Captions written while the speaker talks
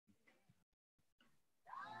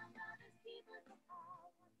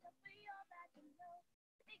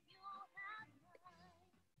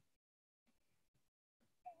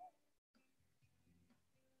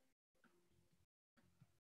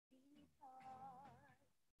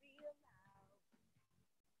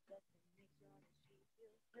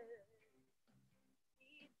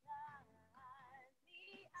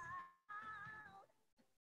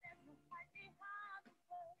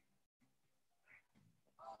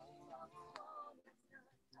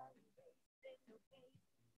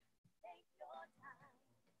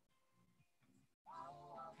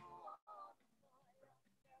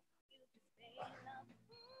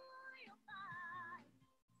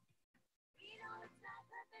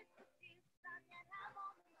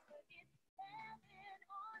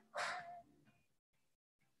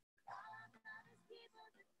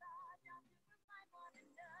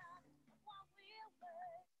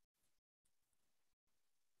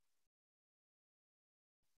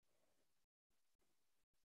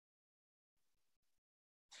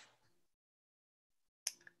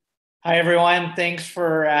Hi, everyone. Thanks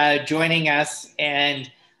for joining us.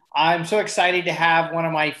 And I'm so excited to have one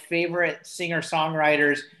of my favorite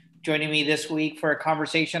singer-songwriters joining me this week for a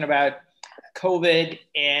conversation about COVID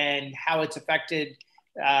and how it's affected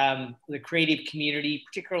the creative community,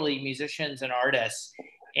 particularly musicians and artists.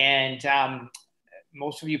 And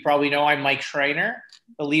most of you probably know I'm Mike Schreiner,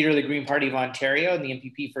 the leader of the Green Party of Ontario and the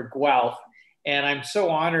MPP for Guelph. And I'm so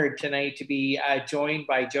honored tonight to be joined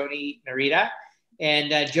by Joni NehRita.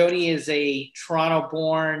 And Joni is a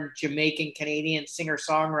Toronto-born Jamaican-Canadian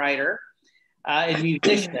singer-songwriter and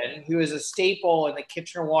musician who is a staple in the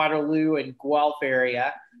Kitchener-Waterloo and Guelph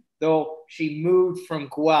area, though she moved from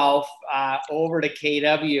Guelph over to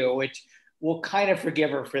KW, which we'll kind of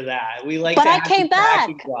forgive her for that. We like, but to I have came back.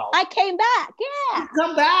 I came back. Yeah. You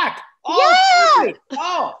come back. Oh, yeah. Perfect.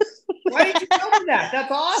 Oh, why didn't you tell me that?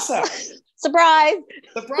 That's awesome. Surprise.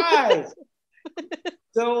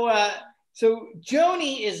 So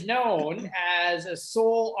Joni is known as a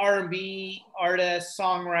soul R&B artist,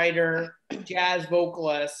 songwriter, jazz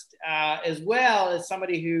vocalist, as well as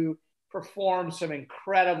somebody who performs some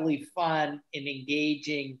incredibly fun and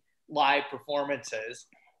engaging live performances.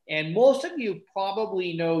 And most of you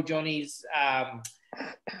probably know Joni's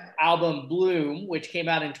album Bloom, which came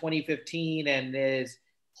out in 2015 and is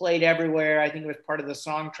played everywhere. I think it was part of the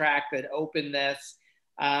song track that opened this.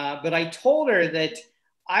 But I told her that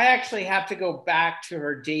I actually have to go back to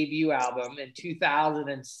her debut album in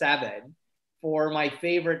 2007 for my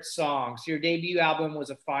favorite songs. Your debut album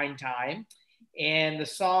was A Fine Time, and the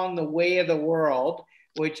song The Way of the World,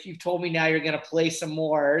 which you've told me now you're going to play some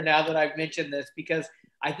more now that I've mentioned this, because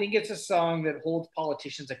I think it's a song that holds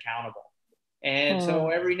politicians accountable. And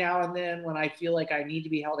so every now and then when I feel like I need to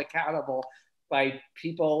be held accountable by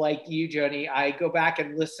people like you, Joni, I go back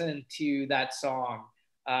and listen to that song.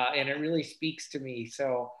 And it really speaks to me.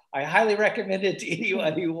 So I highly recommend it to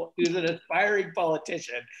anyone who's an aspiring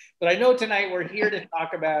politician. But I know tonight we're here to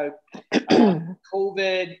talk about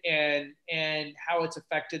COVID and how it's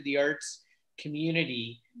affected the arts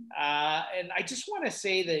community. And I just want to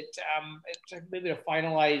say that maybe to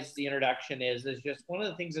finalize the introduction is just one of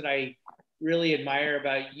the things that I really admire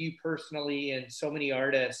about you personally and so many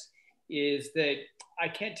artists is that I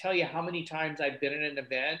can't tell you how many times I've been at an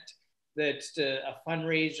event that's a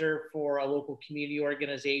fundraiser for a local community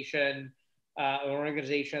organization, an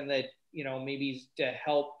organization that, you know, maybe to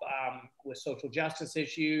help with social justice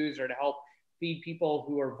issues or to help feed people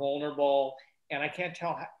who are vulnerable. And I can't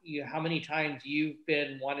tell you how many times you've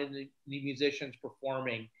been one of the musicians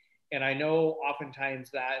performing. And I know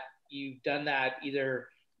oftentimes that you've done that either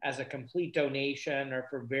as a complete donation or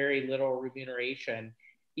for very little remuneration,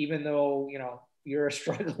 even though, you know, you're a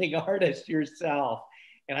struggling artist yourself.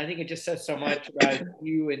 And I think it just says so much about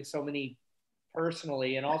you and so many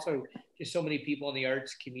personally, and also just so many people in the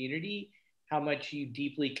arts community, how much you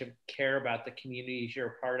deeply care about the communities you're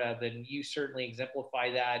a part of. And you certainly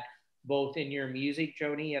exemplify that both in your music,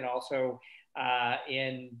 Joni, and also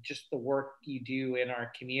in just the work you do in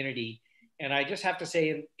our community. And I just have to say,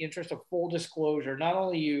 in interest of full disclosure, not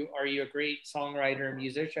only are you a great songwriter and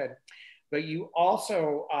musician, but you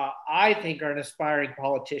also, I think, are an aspiring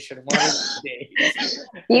politician one of these days.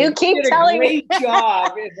 You keep telling me. You did a great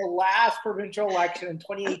job in the last provincial election in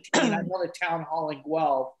 2018. I held a town hall in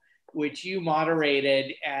Guelph, which you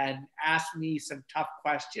moderated and asked me some tough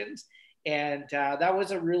questions. And that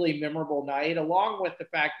was a really memorable night, along with the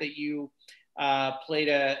fact that you played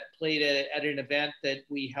at an event that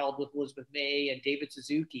we held with Elizabeth May and David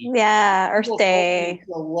Suzuki. Yeah, Earth Day.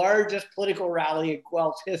 The largest political rally in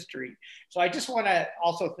Guelph's history. So I just want to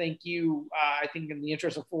also thank you, I think in the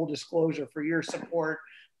interest of full disclosure, for your support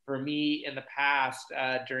for me in the past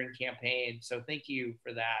during campaign. So thank you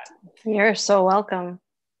for that. You're so welcome.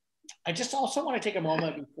 I just also want to take a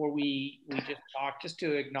moment before we just talk, just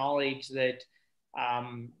to acknowledge that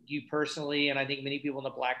You personally, and I think many people in the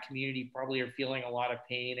Black community probably are feeling a lot of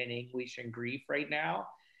pain and anguish and grief right now.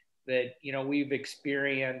 That, we've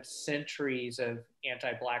experienced centuries of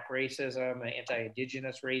anti-Black racism,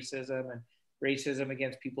 anti-Indigenous racism, and racism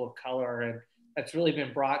against people of color, and that's really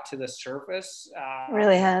been brought to the surface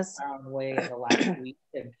Really has. way in the last week.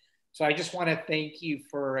 And so I just want to thank you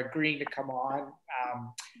for agreeing to come on.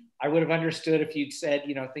 I would have understood if you'd said,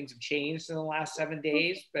 things have changed in the last 7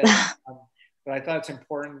 days, but I thought it's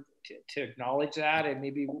important to acknowledge that, and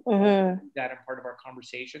maybe that in part of our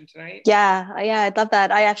conversation tonight. Yeah, I'd love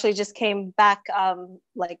that. I actually just came back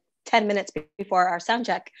like 10 minutes before our sound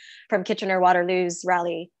check from Kitchener-Waterloo's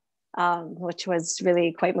rally, which was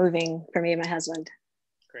really quite moving for me and my husband.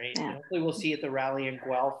 Great. Yeah. Hopefully we'll see you at the rally in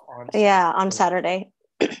Guelph on Saturday. Yeah, on Saturday.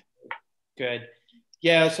 Good.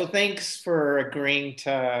 Yeah, so thanks for agreeing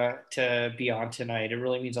to be on tonight. It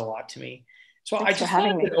really means a lot to me. So I just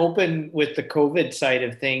wanted to open with the COVID side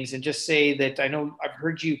of things and just say that I know I've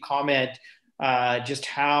heard you comment just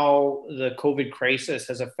how the COVID crisis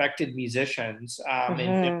has affected musicians in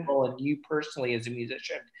general, and you personally as a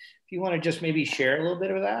musician. If you want to just maybe share a little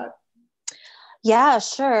bit of that. Yeah,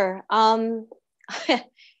 sure.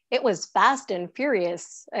 It was fast and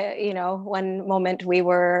furious. One moment we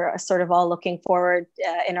were sort of all looking forward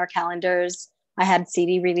in our calendars. I had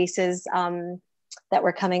CD releases that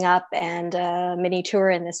were coming up, and a mini tour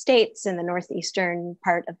in the States, in the northeastern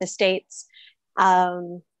part of the States.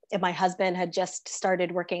 And my husband had just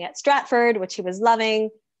started working at Stratford, which he was loving.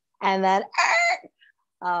 And then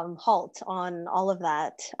halt on all of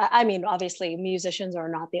that. I mean, obviously musicians are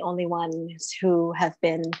not the only ones who have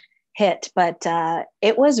been hit, but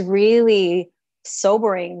it was really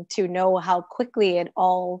sobering to know how quickly it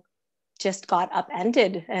all just got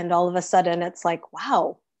upended. And all of a sudden it's like,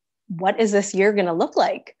 wow, what is this year going to look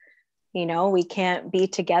like? We can't be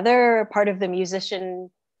together. Part of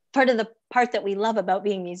the part that we love about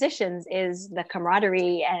being musicians is the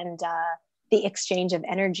camaraderie and the exchange of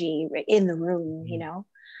energy in the room,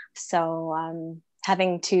 So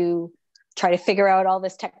having to try to figure out all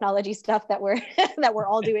this technology stuff that we're that we're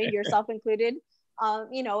all doing, yourself included.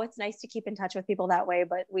 It's nice to keep in touch with people that way,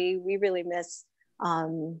 but we really miss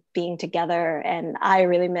being together, and I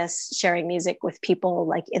really miss sharing music with people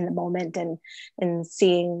like in the moment and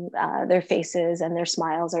seeing their faces and their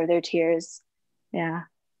smiles or their tears. Yeah,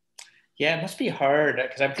 it must be hard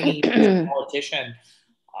because I'm thinking as a politician,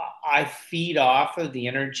 I feed off of the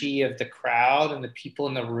energy of the crowd and the people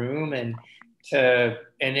in the room, and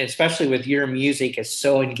especially with your music is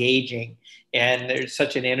so engaging, and there's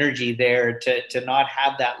such an energy there to not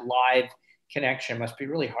have that live connection must be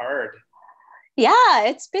really hard. Yeah,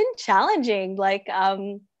 it's been challenging. Like,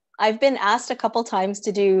 I've been asked a couple times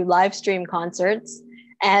to do live stream concerts,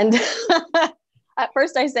 and at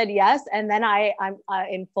first I said yes. And then I'm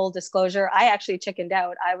in full disclosure, I actually chickened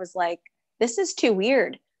out. I was like, this is too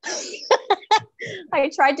weird. I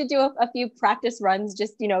tried to do a few practice runs,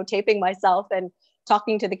 just, taping myself and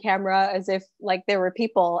talking to the camera as if like there were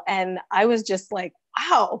people. And I was just like,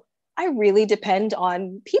 wow, I really depend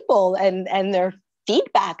on people and their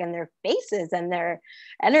feedback and their faces and their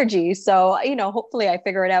energy. So, hopefully I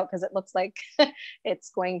figure it out, because it looks like it's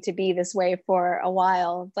going to be this way for a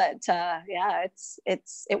while. But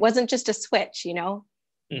it wasn't just a switch,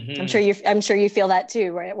 Mm-hmm. I'm sure you feel that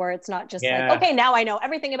too, right? Where it's not just like, okay, now I know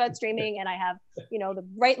everything about streaming and I have, the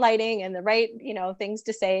right lighting and the right, things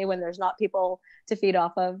to say when there's not people to feed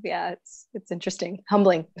off of. Yeah, it's interesting,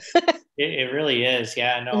 humbling. It really is.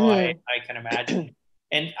 Yeah, no, mm-hmm. I can imagine.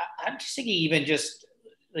 And I'm just thinking, even just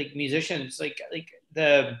like musicians, like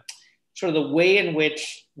the sort of the way in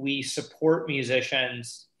which we support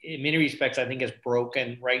musicians in many respects, I think is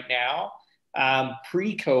broken right now.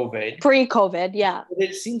 Pre-COVID, yeah. But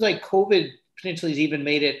it seems like COVID potentially has even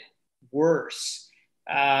made it worse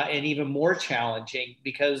and even more challenging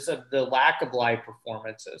because of the lack of live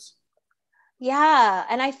performances. Yeah,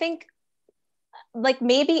 and I think like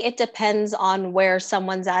maybe it depends on where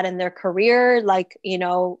someone's at in their career. Like,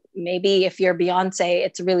 maybe if you're Beyonce,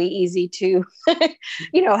 it's really easy to,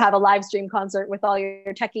 have a live stream concert with all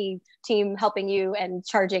your techie team helping you and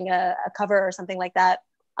charging a cover or something like that.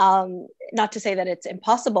 Not to say that it's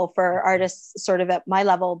impossible for artists sort of at my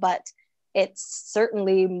level, but it's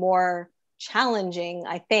certainly more challenging,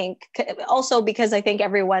 I think. Also because I think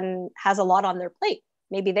everyone has a lot on their plate.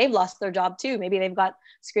 Maybe they've lost their job too. Maybe they've got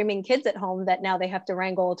screaming kids at home that now they have to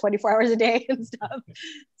wrangle 24 hours a day and stuff.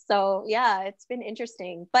 So yeah, it's been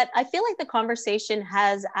interesting. But I feel like the conversation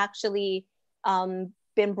has actually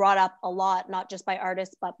been brought up a lot, not just by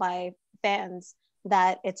artists, but by fans,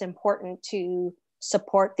 that it's important to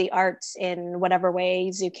support the arts in whatever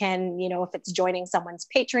ways you can, you know, if it's joining someone's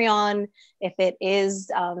Patreon, if it is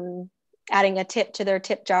adding a tip to their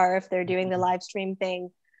tip jar, if they're doing the live stream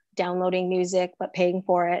thing, downloading music but paying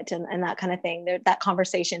for it, and that kind of thing. That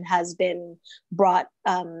conversation has been brought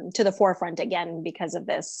to the forefront again because of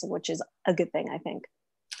this, which is a good thing, I think.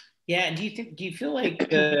 Yeah, and do you feel like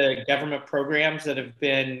the government programs that have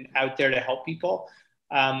been out there to help people,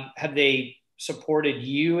 have they supported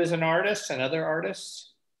you as an artist and other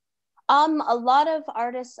artists? A lot of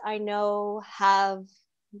artists I know have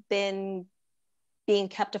been being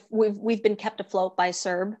kept. We've been kept afloat by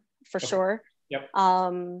CERB for sure. Yep.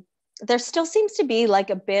 There still seems to be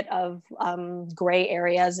like a bit of gray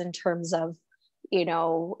areas in terms of, you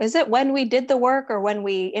know, is it when we did the work or when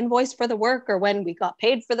we invoiced for the work or when we got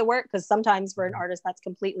paid for the work? Because sometimes for an artist, that's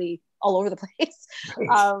completely all over the place.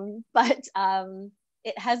 Right. But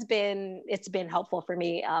it's been helpful for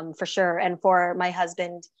me for sure. And for my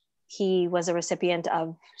husband, he was a recipient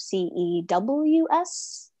of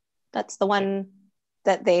CEWS. That's the one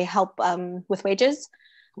that they help with wages.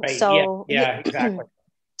 Right. So yeah, exactly.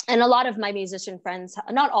 And a lot of my musician friends,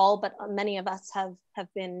 not all, but many of us have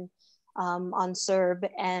been on CERB,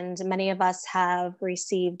 and many of us have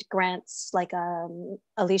received grants, like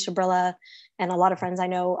Alicia Brilla and a lot of friends I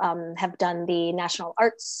know have done the National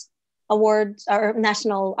Arts Awards or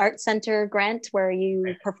National Arts Center grant, where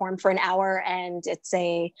you perform for an hour and it's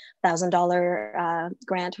 $1,000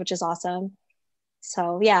 grant, which is awesome.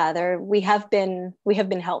 So yeah, we have been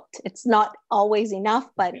helped. It's not always enough,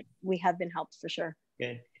 but we have been helped for sure.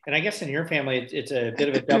 Good. And I guess in your family, it's a bit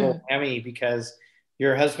of a double whammy because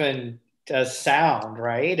your husband does sound,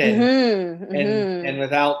 right? And and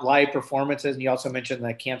without live performances, and you also mentioned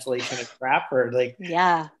the cancellation of Stratford, like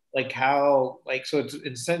how, like, so it's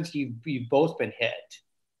in a sense you've both been hit.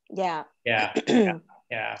 Yeah. Yeah.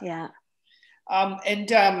 And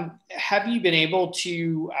have you been able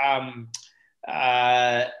to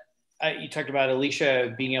you talked about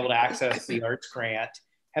Alicia being able to access the arts grant.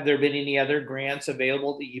 Have there been any other grants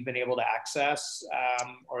available that you've been able to access,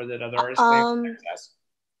 or that other artists have been able to access?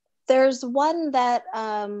 There's one that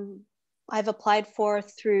I've applied for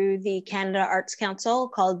through the Canada Arts Council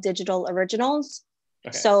called Digital Originals.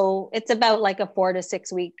 Okay. So it's about like a 4 to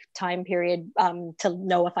 6 week time period to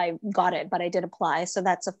know if I got it, but I did apply. So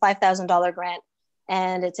that's a $5,000 grant,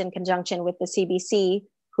 and it's in conjunction with the CBC,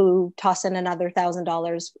 who toss in another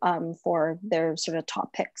 $1,000 for their sort of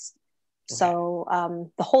top picks. Okay. So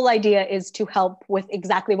the whole idea is to help with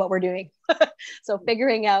exactly what we're doing. So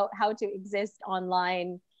figuring out how to exist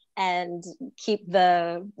online and keep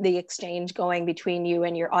the exchange going between you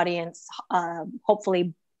and your audience,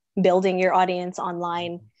 hopefully building your audience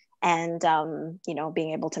online, and you know,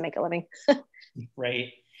 being able to make a living.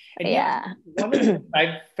 Right. And yeah, one of the things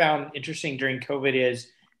I've found interesting during COVID is,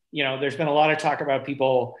 you know, there's been a lot of talk about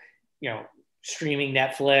people, you know, streaming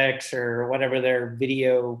Netflix or whatever their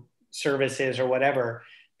video service is or whatever,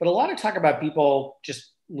 but a lot of talk about people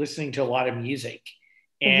just listening to a lot of music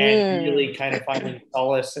and really kind of finding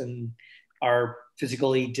solace in our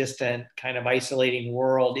physically distant, kind of isolating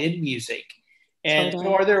world in music. And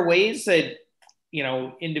so are there ways that, you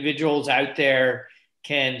know, individuals out there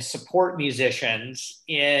can support musicians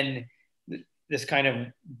in this kind of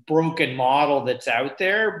broken model that's out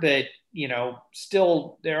there, but, you know,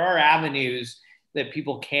 still there are avenues that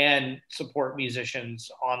people can support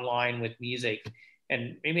musicians online with music,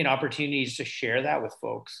 and maybe an opportunities to share that with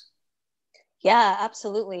folks? Yeah,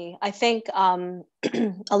 absolutely. I think a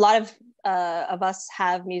lot of us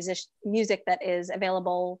have music that is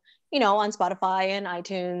available, you know, on Spotify and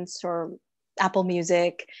iTunes or Apple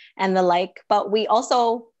Music and the like, but we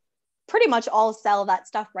also pretty much all sell that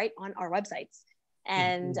stuff right on our websites,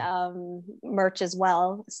 and merch as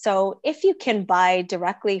well. So if you can buy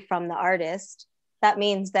directly from the artist, that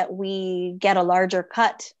means that we get a larger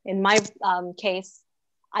cut. In my case,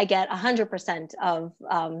 I get 100% of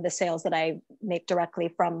the sales that I make directly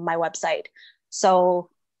from my website. So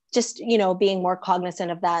just, you know, being more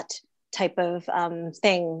cognizant of that type of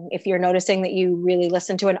thing. If you're noticing that you really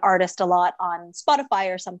listen to an artist a lot on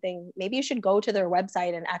Spotify or something, maybe you should go to their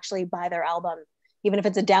website and actually buy their album, even if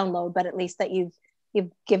it's a download, but at least that you've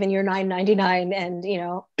given your $9.99 and, you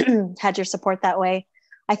know, had your support that way.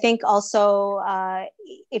 I think also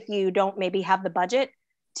if you don't maybe have the budget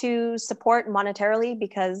to support monetarily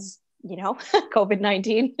because, you know,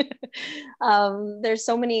 COVID-19, there's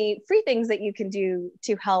so many free things that you can do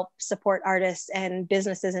to help support artists and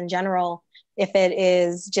businesses in general. If it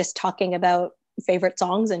is just talking about favorite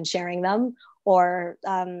songs and sharing them, or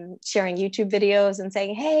sharing YouTube videos and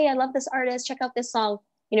saying, hey, I love this artist, check out this song.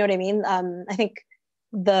 You know what I mean? I think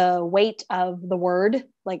the weight of the word,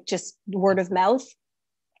 like just word of mouth,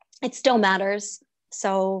 it still matters.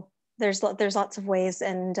 So there's lots of ways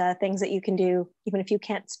and things that you can do, even if you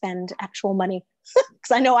can't spend actual money.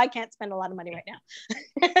 Because I know I can't spend a lot of money right now.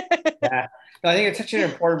 Yeah, no, I think it's such an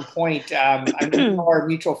important point. I know our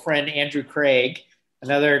mutual friend Andrew Craig,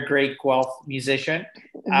 another great Guelph musician.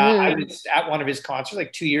 I was at one of his concerts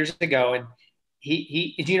like 2 years ago, and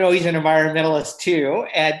he you know, he's an environmentalist too,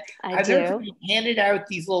 and I do. he handed out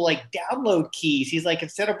these little like download keys. He's like,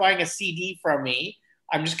 instead of buying a CD from me,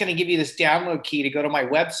 I'm just going to give you this download key to go to my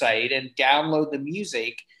website and download the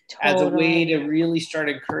music as a way to really start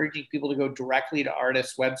encouraging people to go directly to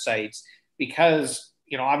artists' websites. Because,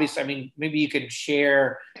 you know, obviously, I mean, maybe you could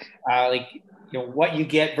share like, you know, what you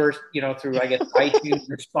get versus, you know, through, I guess, iTunes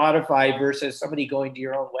or Spotify versus somebody going to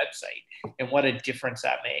your own website, and what a difference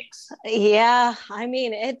that makes. Yeah, I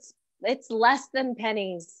mean, it's less than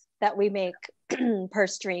pennies that we make per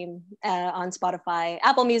stream on Spotify.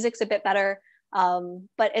 Apple Music's a bit better,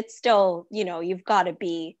 but it's still, you know, you've got to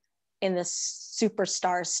be in this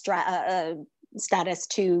superstar status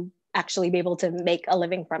to actually be able to make a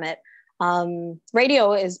living from it.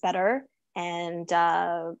 Radio is better, and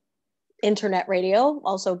internet radio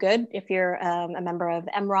also good if you're a member of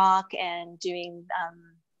MROC and doing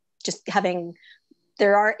just having.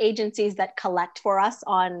 There are agencies that collect for us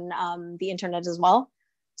on the internet as well.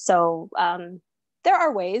 So there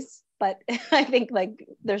are ways, but I think like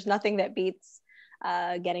there's nothing that beats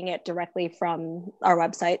getting it directly from our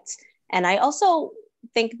websites. And I also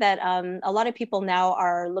think that a lot of people now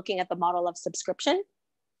are looking at the model of subscription.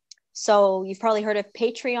 So you've probably heard of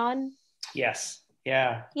Patreon. Yes.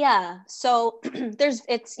 Yeah. Yeah. So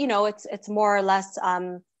it's more or less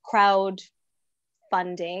crowd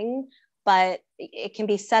funding, but it can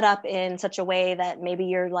be set up in such a way that maybe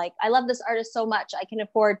you're like, I love this artist so much, I can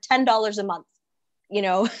afford $10 a month, you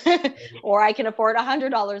know, or I can afford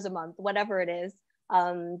 $100 a month, whatever it is.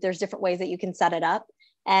 There's different ways that you can set it up.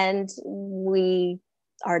 And we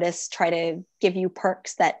artists try to give you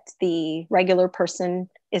perks that the regular person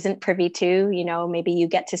isn't privy to. You know, maybe you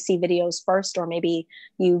get to see videos first, or maybe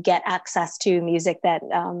you get access to music that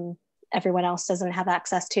everyone else doesn't have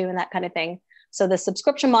access to, and that kind of thing. So the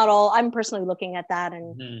subscription model, I'm personally looking at that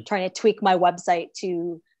and trying to tweak my website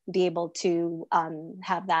to be able to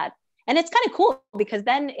have that. And it's kind of cool because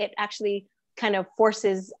then it actually kind of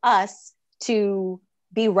forces us to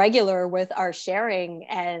be regular with our sharing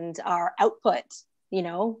and our output, you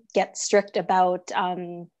know, get strict about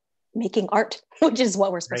making art, which is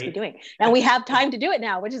what we're supposed to be doing. And we have time to do it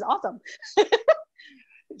now, which is awesome.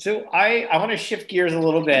 So I want to shift gears a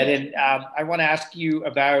little bit, and I want to ask you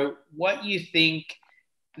about what you think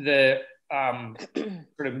the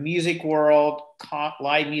sort of music world,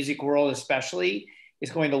 live music world especially,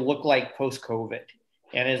 is going to look like post-COVID.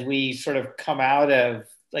 And as we sort of come out of,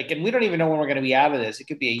 like, and we don't even know when we're going to be out of this. It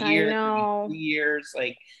could be a year, it could be 2 years.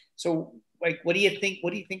 Like, so like, what do you think?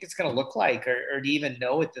 What do you think it's going to look like? Or do you even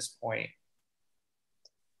know at this point?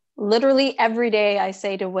 Literally every day I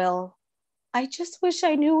say to Will, I just wish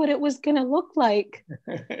I knew what it was going to look like.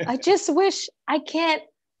 I just wish I can't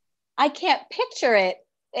picture it.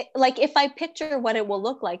 Like if I picture what it will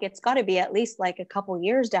look like, it's got to be at least like a couple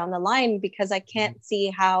years down the line, because I can't see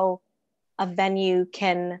how a venue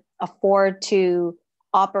can afford to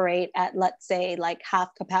operate at, let's say, like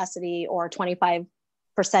half capacity or 25%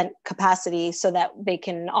 capacity so that they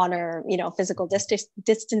can honor, you know, physical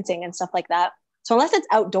distancing and stuff like that. So unless it's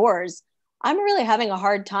outdoors, I'm really having a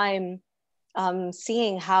hard time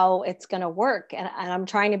seeing how it's going to work. And I'm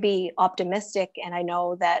trying to be optimistic. And I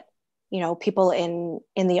know that, you know, people in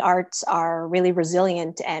the arts are really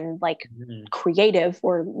resilient and like creative.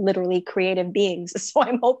 We're literally creative beings. So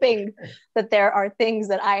I'm hoping that there are things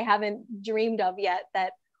that I haven't dreamed of yet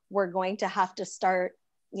that we're going to have to start,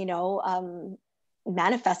 you know,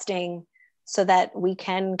 manifesting so that we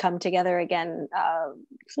can come together again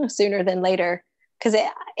sooner than later. Because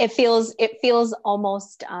it feels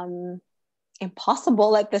almost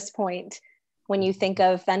impossible at this point when you think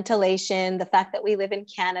of ventilation, the fact that we live in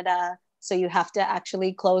Canada, so you have to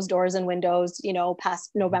actually close doors and windows, you know,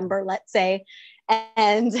 past November, let's say.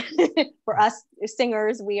 And for us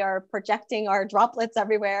singers, we are projecting our droplets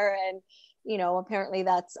everywhere. And, you know, apparently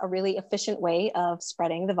that's a really efficient way of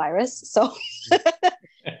spreading the virus. So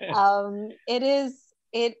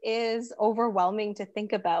it is overwhelming to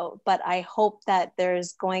think about, but I hope that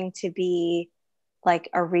there's going to be like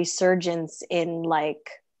a resurgence in,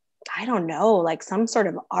 like, I don't know, like some sort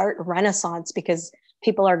of art renaissance, because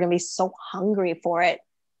people are going to be so hungry for it.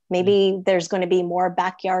 Maybe there's going to be more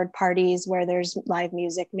backyard parties where there's live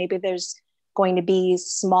music. Maybe there's going to be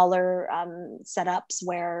smaller setups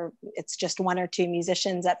where it's just one or two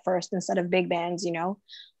musicians at first instead of big bands, you know.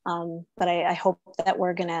 But I hope that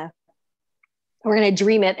we're gonna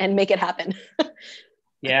dream it and make it happen.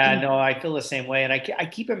 Yeah, no, I feel the same way, and I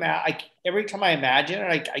keep every time I imagine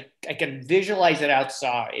it, I can visualize it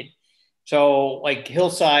outside. So like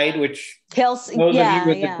Hillside, which those of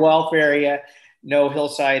you in the Guelph area know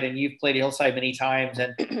Hillside, and you've played Hillside many times,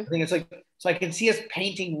 and I think it's like, so I can see us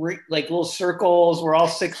painting like little circles. We're all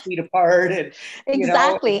 6 feet apart, and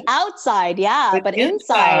exactly outside, but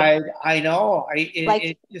inside, I know,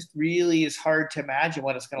 it just really is hard to imagine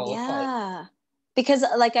what it's going to look like. Yeah. Because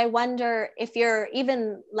like, I wonder if you're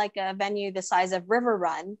even like a venue the size of River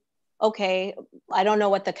Run, okay, I don't know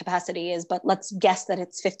what the capacity is, but let's guess that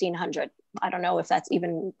it's 1,500. I don't know if that's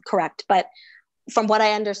even correct, but from what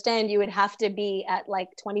I understand, you would have to be at like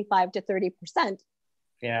 25 to 30%.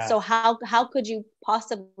 Yeah. So how could you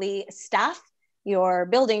possibly staff your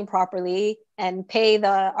building properly and pay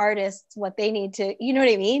the artists what they need to, you know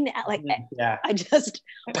what I mean? Like, yeah. I just,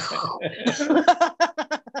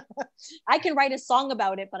 I can write a song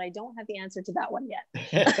about it, but I don't have the answer to that one yet.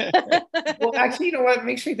 Well, actually, you know what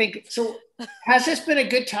makes me think, so has this been a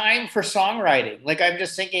good time for songwriting? Like, I'm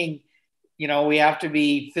just thinking, we have to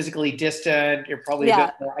be physically distant. You're probably a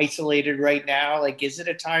bit more isolated right now. Like, is it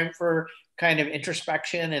a time for kind of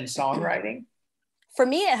introspection and songwriting? For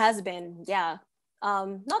me, it has been, yeah.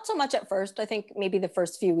 Not so much at first. I think maybe the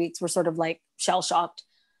first few weeks were sort of like shell shocked.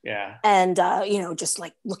 Yeah. And, just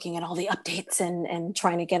like looking at all the updates and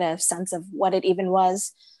trying to get a sense of what it even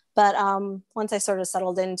was. But once I sort of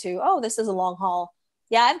settled into, this is a long haul.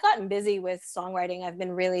 Yeah, I've gotten busy with songwriting. I've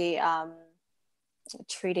been really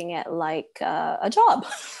treating it like a job.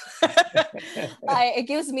 It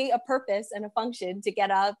gives me a purpose and a function to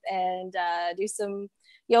get up and do some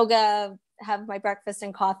yoga, have my breakfast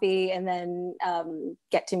and coffee, and then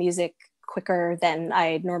get to music quicker than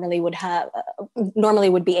I normally would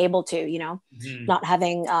be able to, Mm-hmm. Not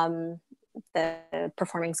having the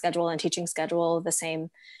performing schedule and teaching schedule the same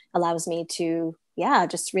allows me to,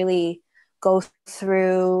 just really go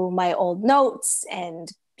through my old notes and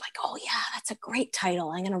like, oh yeah, that's a great title.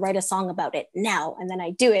 I'm going to write a song about it now. And then I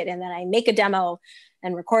do it. And then I make a demo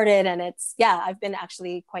and record it. And it's, I've been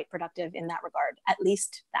actually quite productive in that regard, at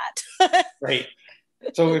least that. Right.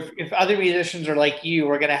 So if other musicians are like you,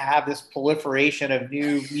 we're going to have this proliferation of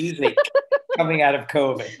new music coming out of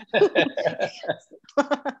COVID.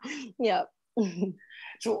 Yeah.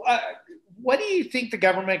 So what do you think the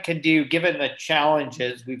government can do, given the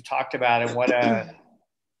challenges we've talked about, and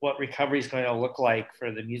what recovery is going to look like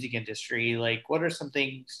for the music industry? Like, what are some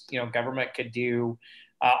things, government could do?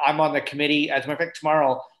 I'm on the committee. As a matter of fact,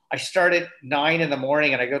 tomorrow I start at 9 a.m.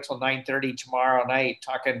 and I go till 9:30 tomorrow night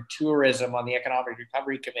talking tourism on the Economic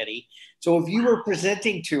Recovery Committee. So if you were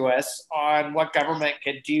presenting to us on what government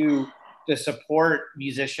could do to support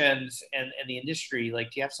musicians and the industry,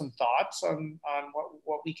 like, do you have some thoughts on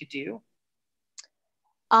what we could do?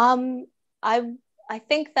 I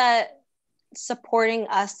think that supporting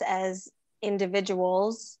us as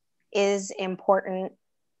individuals is important,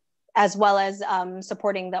 as well as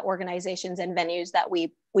supporting the organizations and venues that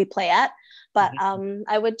we play at. But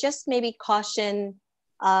I would just maybe caution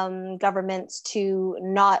governments to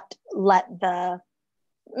not let the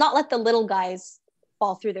little guys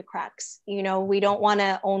fall through the cracks. We don't want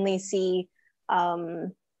to only see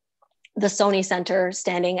the Sony Center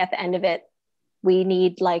standing at the end of it. We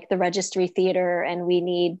need like the Registry Theater, and we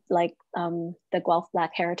need like the Guelph Black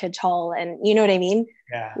Heritage Hall, and you know what I mean?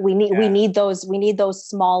 Yeah. We need those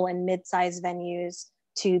small and mid-sized venues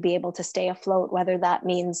to be able to stay afloat, whether that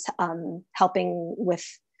means helping with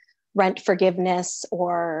rent forgiveness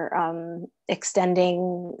or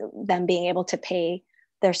extending them being able to pay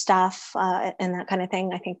their staff and that kind of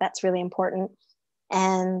thing. I think that's really important.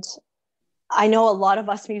 And I know a lot of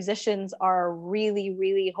us musicians are really,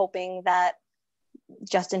 really hoping that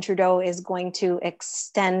Justin Trudeau is going to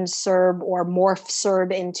extend CERB or morph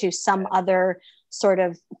CERB into some other sort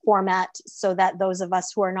of format, so that those of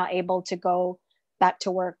us who are not able to go back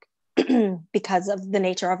to work because of the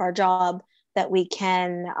nature of our job, that we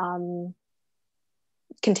can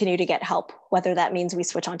continue to get help, whether that means we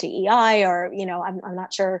switch onto EI or, I'm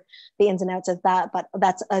not sure the ins and outs of that, but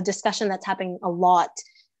that's a discussion that's happening a lot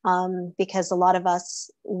because a lot of us,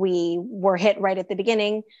 we were hit right at the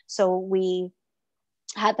beginning. So we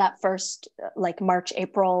had that first like March,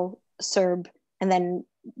 April CERB, and then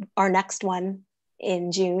our next one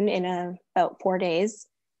in June in about 4 days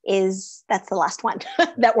that's the last one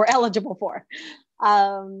that we're eligible for.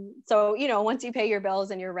 So, once you pay your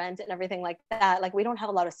bills and your rent and everything like that, like we don't have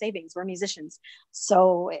a lot of savings. We're musicians.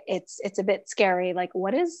 So it's a bit scary. Like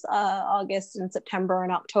what is August and September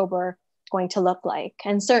and October going to look like?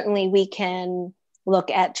 And certainly we can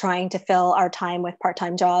look at trying to fill our time with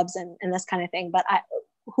part-time jobs and this kind of thing. But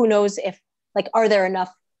who knows if, like, are there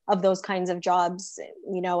enough of those kinds of jobs,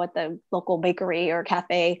 at the local bakery or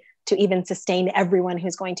cafe to even sustain everyone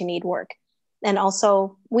who's going to need work? And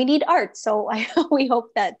also we need art. So we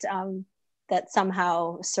hope that that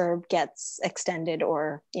somehow CERB gets extended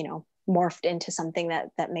or, morphed into something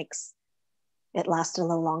that makes it last a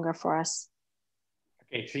little longer for us.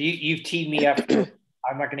 Okay, so you've teed me up.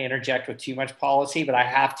 I'm not going to interject with too much policy, but I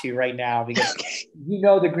have to right now because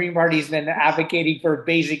the Green Party's been advocating for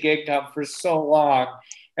basic income for so long.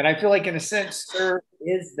 And I feel like in a sense, CERB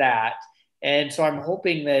is that. And so I'm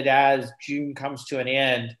hoping that as June comes to an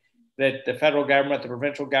end, that the federal government, the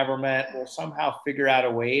provincial government will somehow figure out a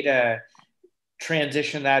way to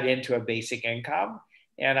transition that into a basic income.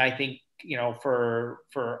 And I think, for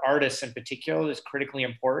artists in particular, it's critically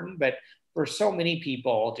important, but for so many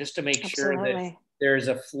people, just to make sure that there's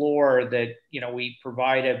a floor that, we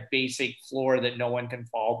provide a basic floor that no one can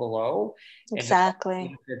fall below. Exactly.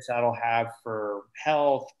 And benefits that'll have for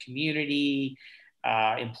health, community,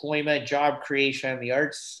 employment, job creation, the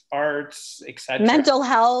arts, etc. Mental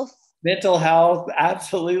health,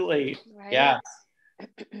 absolutely. Right? Yeah.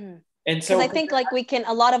 And so I think like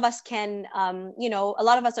a lot of us can, a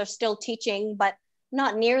lot of us are still teaching, but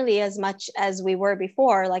not nearly as much as we were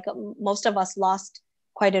before. Like most of us lost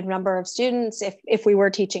quite a number of students if we were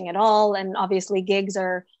teaching at all. And obviously gigs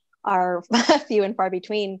are few and far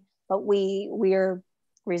between, but we're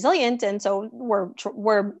resilient. And so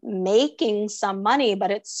we're making some money, but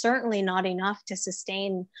it's certainly not enough to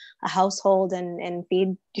sustain a household and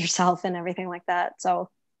feed yourself and everything like that. So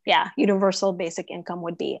yeah, universal basic income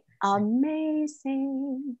would be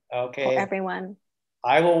amazing for everyone.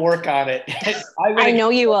 I will work on it. I know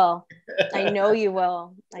you will. I know you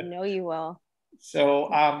will. I know you will. So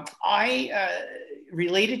I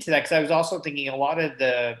related to that because I was also thinking a lot of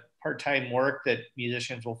the part-time work that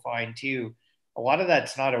musicians will find too, a lot of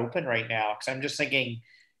that's not open right now because I'm just thinking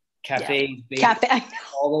cafes,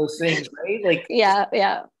 all those things, right? Like yeah.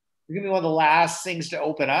 They're gonna be one of the last things to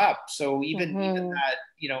open up. So even that,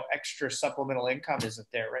 extra supplemental income isn't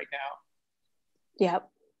there right now. Yep.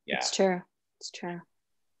 Yeah. It's true.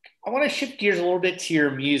 I want to shift gears a little bit to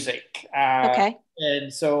your music. Okay.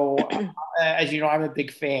 And so, as you know, I'm a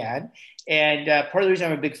big fan. And part of the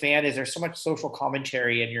reason I'm a big fan is there's so much social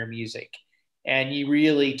commentary in your music. And you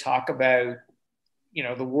really talk about,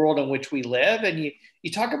 the world in which we live. And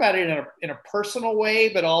you talk about it in a personal way,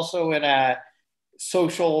 but also in a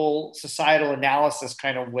social, societal analysis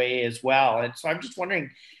kind of way as well. And so I'm just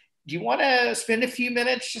wondering, do you want to spend a few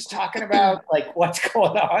minutes just talking about like what's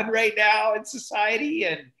going on right now in society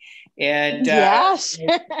and yes.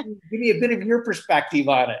 Give me a bit of your perspective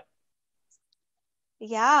on it.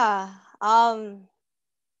 Yeah. Hopefully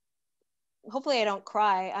I don't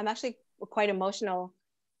cry. I'm actually quite emotional.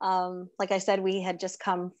 Like I said, we had just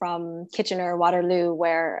come from Kitchener, Waterloo,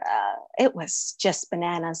 where it was just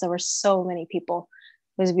bananas. There were so many people.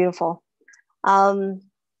 It was beautiful.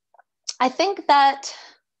 I think that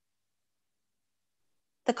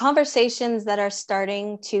the conversations that are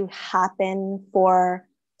starting to happen for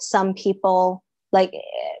some people, like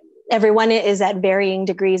everyone is at varying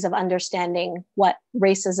degrees of understanding what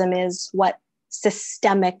racism is, what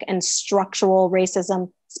systemic and structural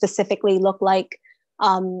racism specifically look like.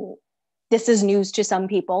 This is news to some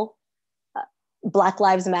people. Black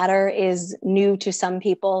Lives Matter is new to some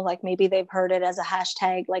people. Like maybe they've heard it as a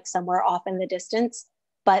hashtag, like somewhere off in the distance,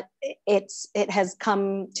 but it has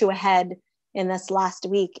come to a head in this last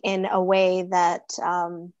week in a way that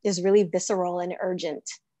is really visceral and urgent.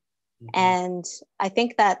 Mm-hmm. And I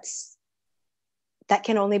think that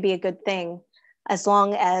can only be a good thing as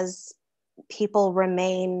long as people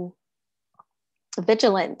remain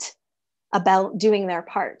vigilant about doing their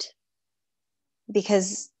part.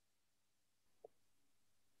 Because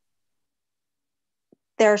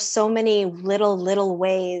there are so many little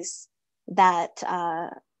ways that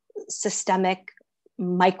systemic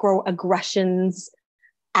microaggressions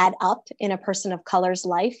add up in a person of color's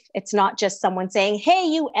life. It's not just someone saying, hey,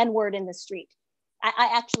 you N-word in the street.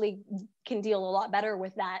 I actually can deal a lot better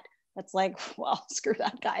with that. That's like, well, screw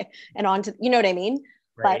that guy. And on to, you know what I mean?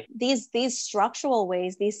 Right. But these structural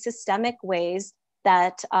ways, these systemic ways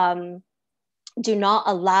that do not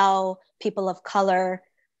allow people of color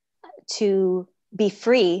to be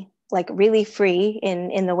free, like really free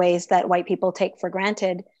in the ways that white people take for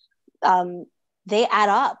granted, they add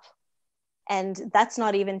up. And that's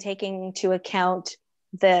not even taking into account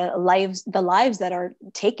the lives that are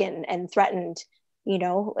taken and threatened. You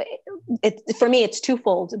know, for me, it's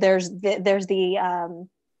twofold. There's the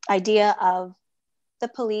idea of the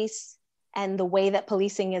police and the way that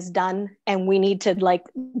policing is done, and we need to like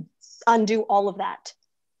undo all of that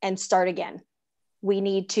and start again. We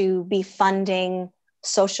need to be funding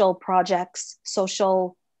social projects,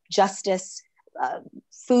 social justice,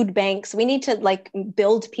 food banks. We need to like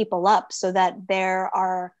build people up so that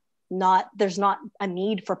there's not a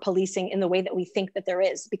need for policing in the way that we think that there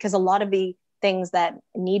is, because a lot of the things that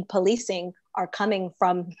need policing are coming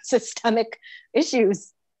from systemic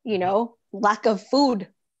issues, you know, lack of food,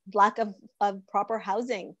 lack of proper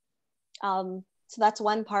housing. So that's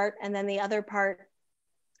one part. And then the other part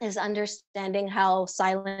is understanding how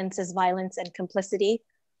silence is violence and complicity.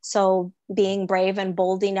 So being brave and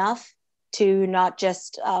bold enough to not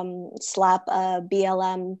just slap a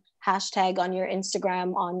BLM hashtag on your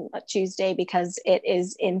Instagram on a Tuesday because it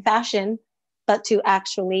is in fashion, but to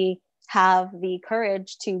actually have the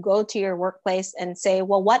courage to go to your workplace and say,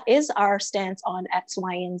 well, what is our stance on X,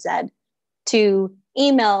 Y, and Z? To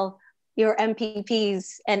email your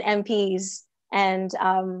MPPs and MPs and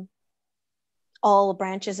all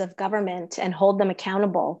branches of government and hold them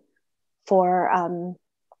accountable for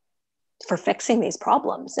fixing these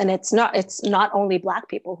problems. And it's not only Black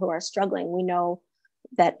people who are struggling. We know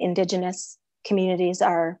that Indigenous communities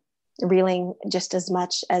are reeling just as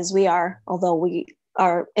much as we are, although we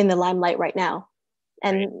are in the limelight right now.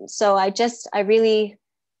 And so I just really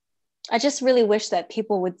wish that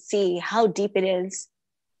people would see how deep it is,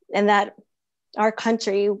 and that our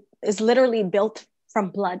country is literally built from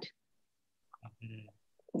blood.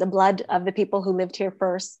 The blood of the people who lived here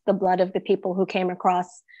first, the blood of the people who came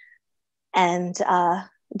across and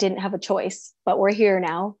didn't have a choice, but we're here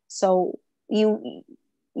now. So you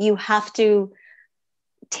have to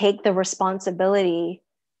take the responsibility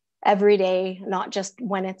every day, not just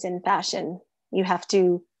when it's in fashion. You have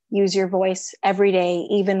to use your voice every day,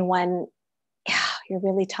 even when you're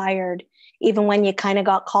really tired, even when you kind of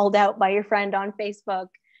got called out by your friend on Facebook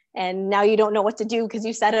and now you don't know what to do because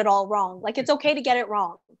you said it all wrong. Like, it's okay to get it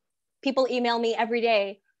wrong. People email me every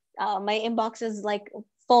day. My inbox is like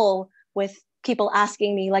full with people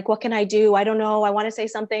asking me, like, what can I do? I don't know. I want to say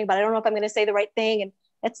something, but I don't know if I'm going to say the right thing. And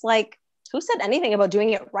it's like, who said anything about doing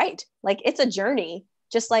it right? Like, it's a journey.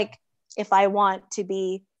 Just like if I want to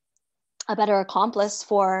be a better accomplice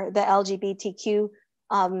for the LGBTQ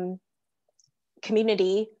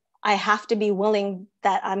community, I have to be willing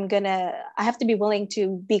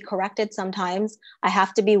to be corrected sometimes. I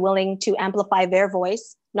have to be willing to amplify their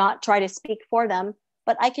voice, not try to speak for them,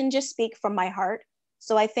 but I can just speak from my heart.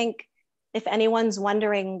 So I think if anyone's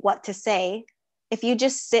wondering what to say, if you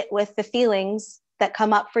just sit with the feelings that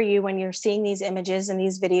come up for you when you're seeing these images and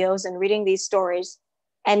these videos and reading these stories,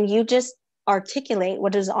 and you just articulate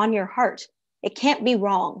what is on your heart, it can't be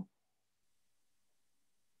wrong.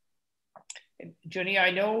 Joni,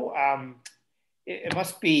 I know it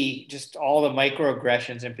must be just all the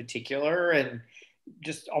microaggressions in particular, and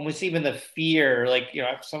just almost even the fear. Like, you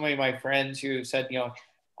know, some of my friends who said, you know,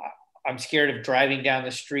 I'm scared of driving down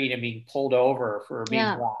the street and being pulled over for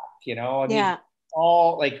being Black, you know? I mean,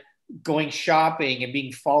 all like going shopping and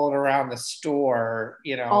being followed around the store,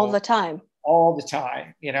 you know, all the time,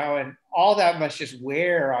 you know, and all that must just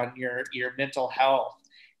wear on your mental health.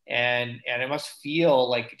 And it must feel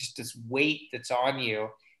like just this weight that's on you.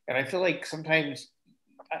 And I feel like sometimes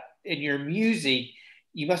in your music,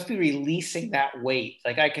 you must be releasing that weight.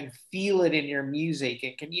 Like, I can feel it in your music.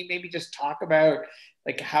 And can you maybe just talk about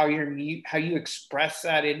like how you express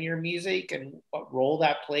that in your music and what role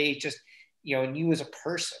that plays, just, you know, in you as a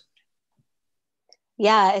person?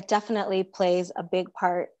 Yeah, it definitely plays a big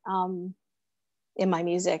part in my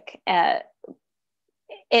music.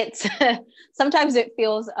 It's sometimes it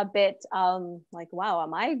feels a bit like, wow,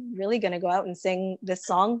 am I really going to go out and sing this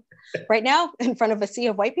song right now in front of a sea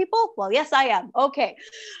of white people? Well, yes, I am. Okay.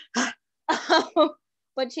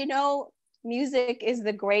 But you know, music is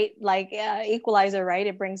the great equalizer, right?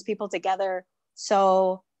 It brings people together.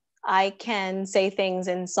 So I can say things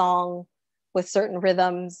in song with certain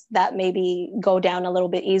rhythms that maybe go down a little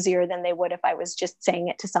bit easier than they would if I was just saying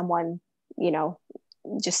it to someone, you know,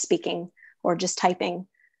 just speaking or just typing.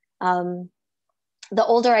 The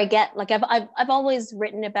older I get, like I've always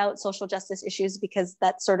written about social justice issues because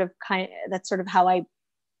that's sort of how I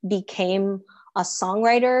became a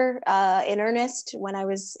songwriter in earnest when I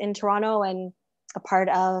was in Toronto and a part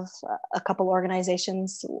of a couple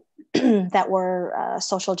organizations that were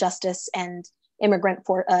social justice and immigrant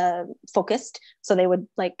focused. So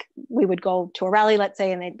we would go to a rally, let's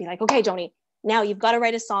say, and they'd be like, okay, Joni, now you've got to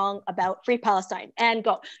write a song about free Palestine and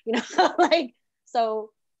go, you know, like, so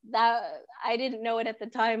that I didn't know it at the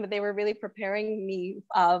time, but they were really preparing me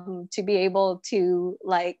to be able to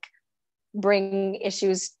like bring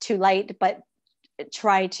issues to light, but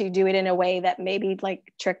try to do it in a way that maybe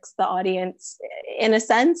like tricks the audience in a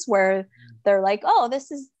sense where they're like, oh,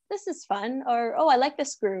 this is fun, or oh, I like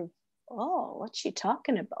this groove. Oh, what's she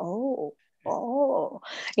talking about? Oh,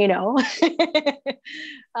 you know.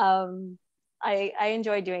 I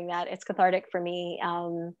enjoy doing that. It's cathartic for me.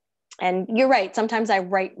 And you're right. Sometimes I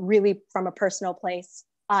write really from a personal place.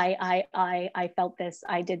 I felt this,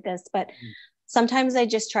 I did this, but sometimes I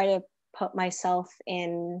just try to put myself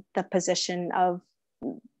in the position of,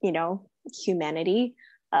 you know, humanity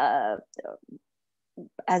as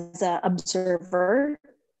an observer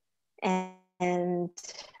and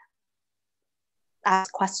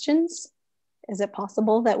ask questions. Is it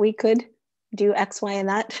possible that we could do X, Y, and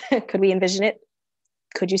that? Could we envision it?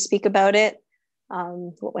 Could you speak about it?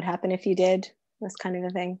 What would happen if you did? This kind of a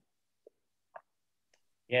thing.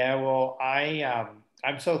 Yeah, well,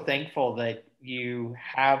 I'm so thankful that you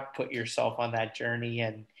have put yourself on that journey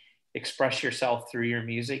and express yourself through your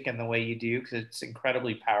music and the way you do, because it's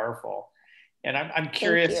incredibly powerful. And I'm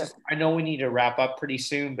curious, I know we need to wrap up pretty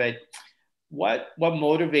soon, but what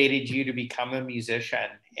motivated you to become a musician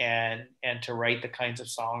and to write the kinds of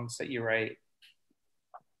songs that you write?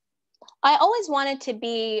 I always wanted to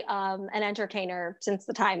be an entertainer since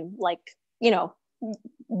the time, like, you know,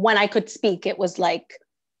 when I could speak, it was like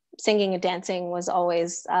singing and dancing was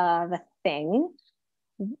always the thing.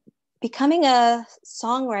 Becoming a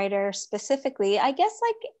songwriter specifically, I guess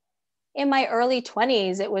like in my early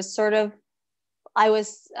 20s, it was sort of, I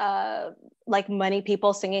was like many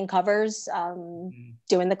people singing covers,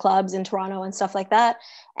 doing the clubs in Toronto and stuff like that.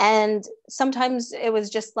 And sometimes it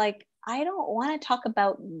was just like, I don't want to talk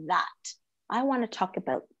about that. I want to talk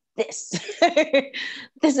about this.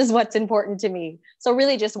 This is what's important to me. So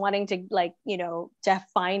really just wanting to like, you know, to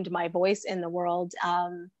find my voice in the world.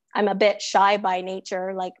 I'm a bit shy by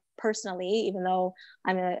nature, like personally, even though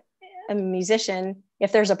I'm a musician.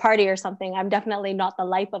 If there's a party or something, I'm definitely not the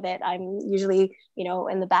life of it. I'm usually, you know,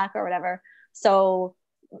 in the back or whatever. So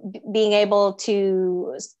being able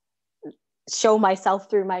to show myself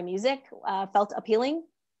through my music felt appealing.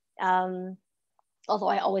 Although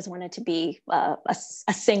I always wanted to be a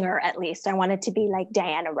singer, at least. I wanted to be like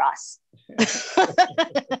Diana Ross.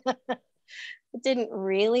 It didn't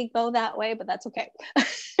really go that way, but that's okay.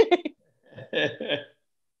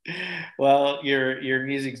 Well, your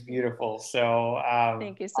music's beautiful. So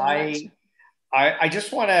thank you so much. I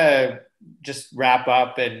just want to just wrap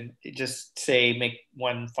up and just say, make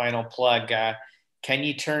one final plug. Can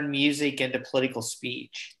you turn music into political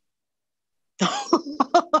speech?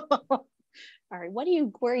 All right,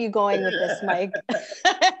 where are you going with this, Mike?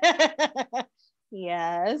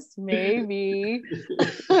 Yes, maybe.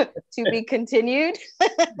 To be continued.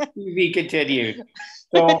 To be continued.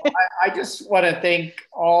 So I just want to thank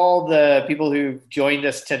all the people who've joined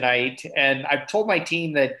us tonight. And I've told my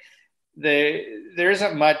team that there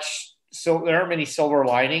isn't much, so there aren't many silver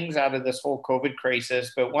linings out of this whole COVID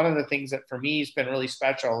crisis. But one of the things that for me has been really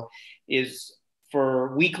special is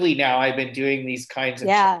for weekly now, I've been doing these kinds of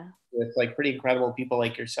chats with like pretty incredible people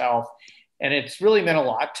like yourself. And it's really meant a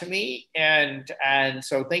lot to me. And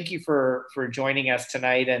so thank you for joining us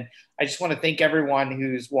tonight. And I just want to thank everyone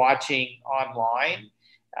who's watching online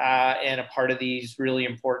and a part of these really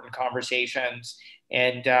important conversations.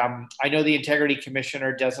 And I know the Integrity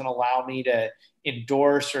Commissioner doesn't allow me to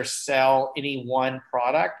endorse or sell any one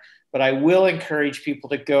product, but I will encourage people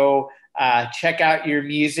to go check out your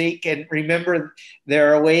music. And remember,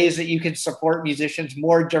 there are ways that you can support musicians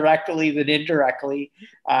more directly than indirectly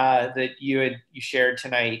that you shared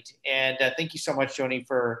tonight. And thank you so much, Joni,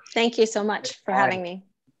 for... Thank you so much for having me.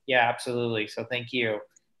 Yeah, absolutely. So thank you.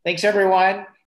 Thanks, everyone.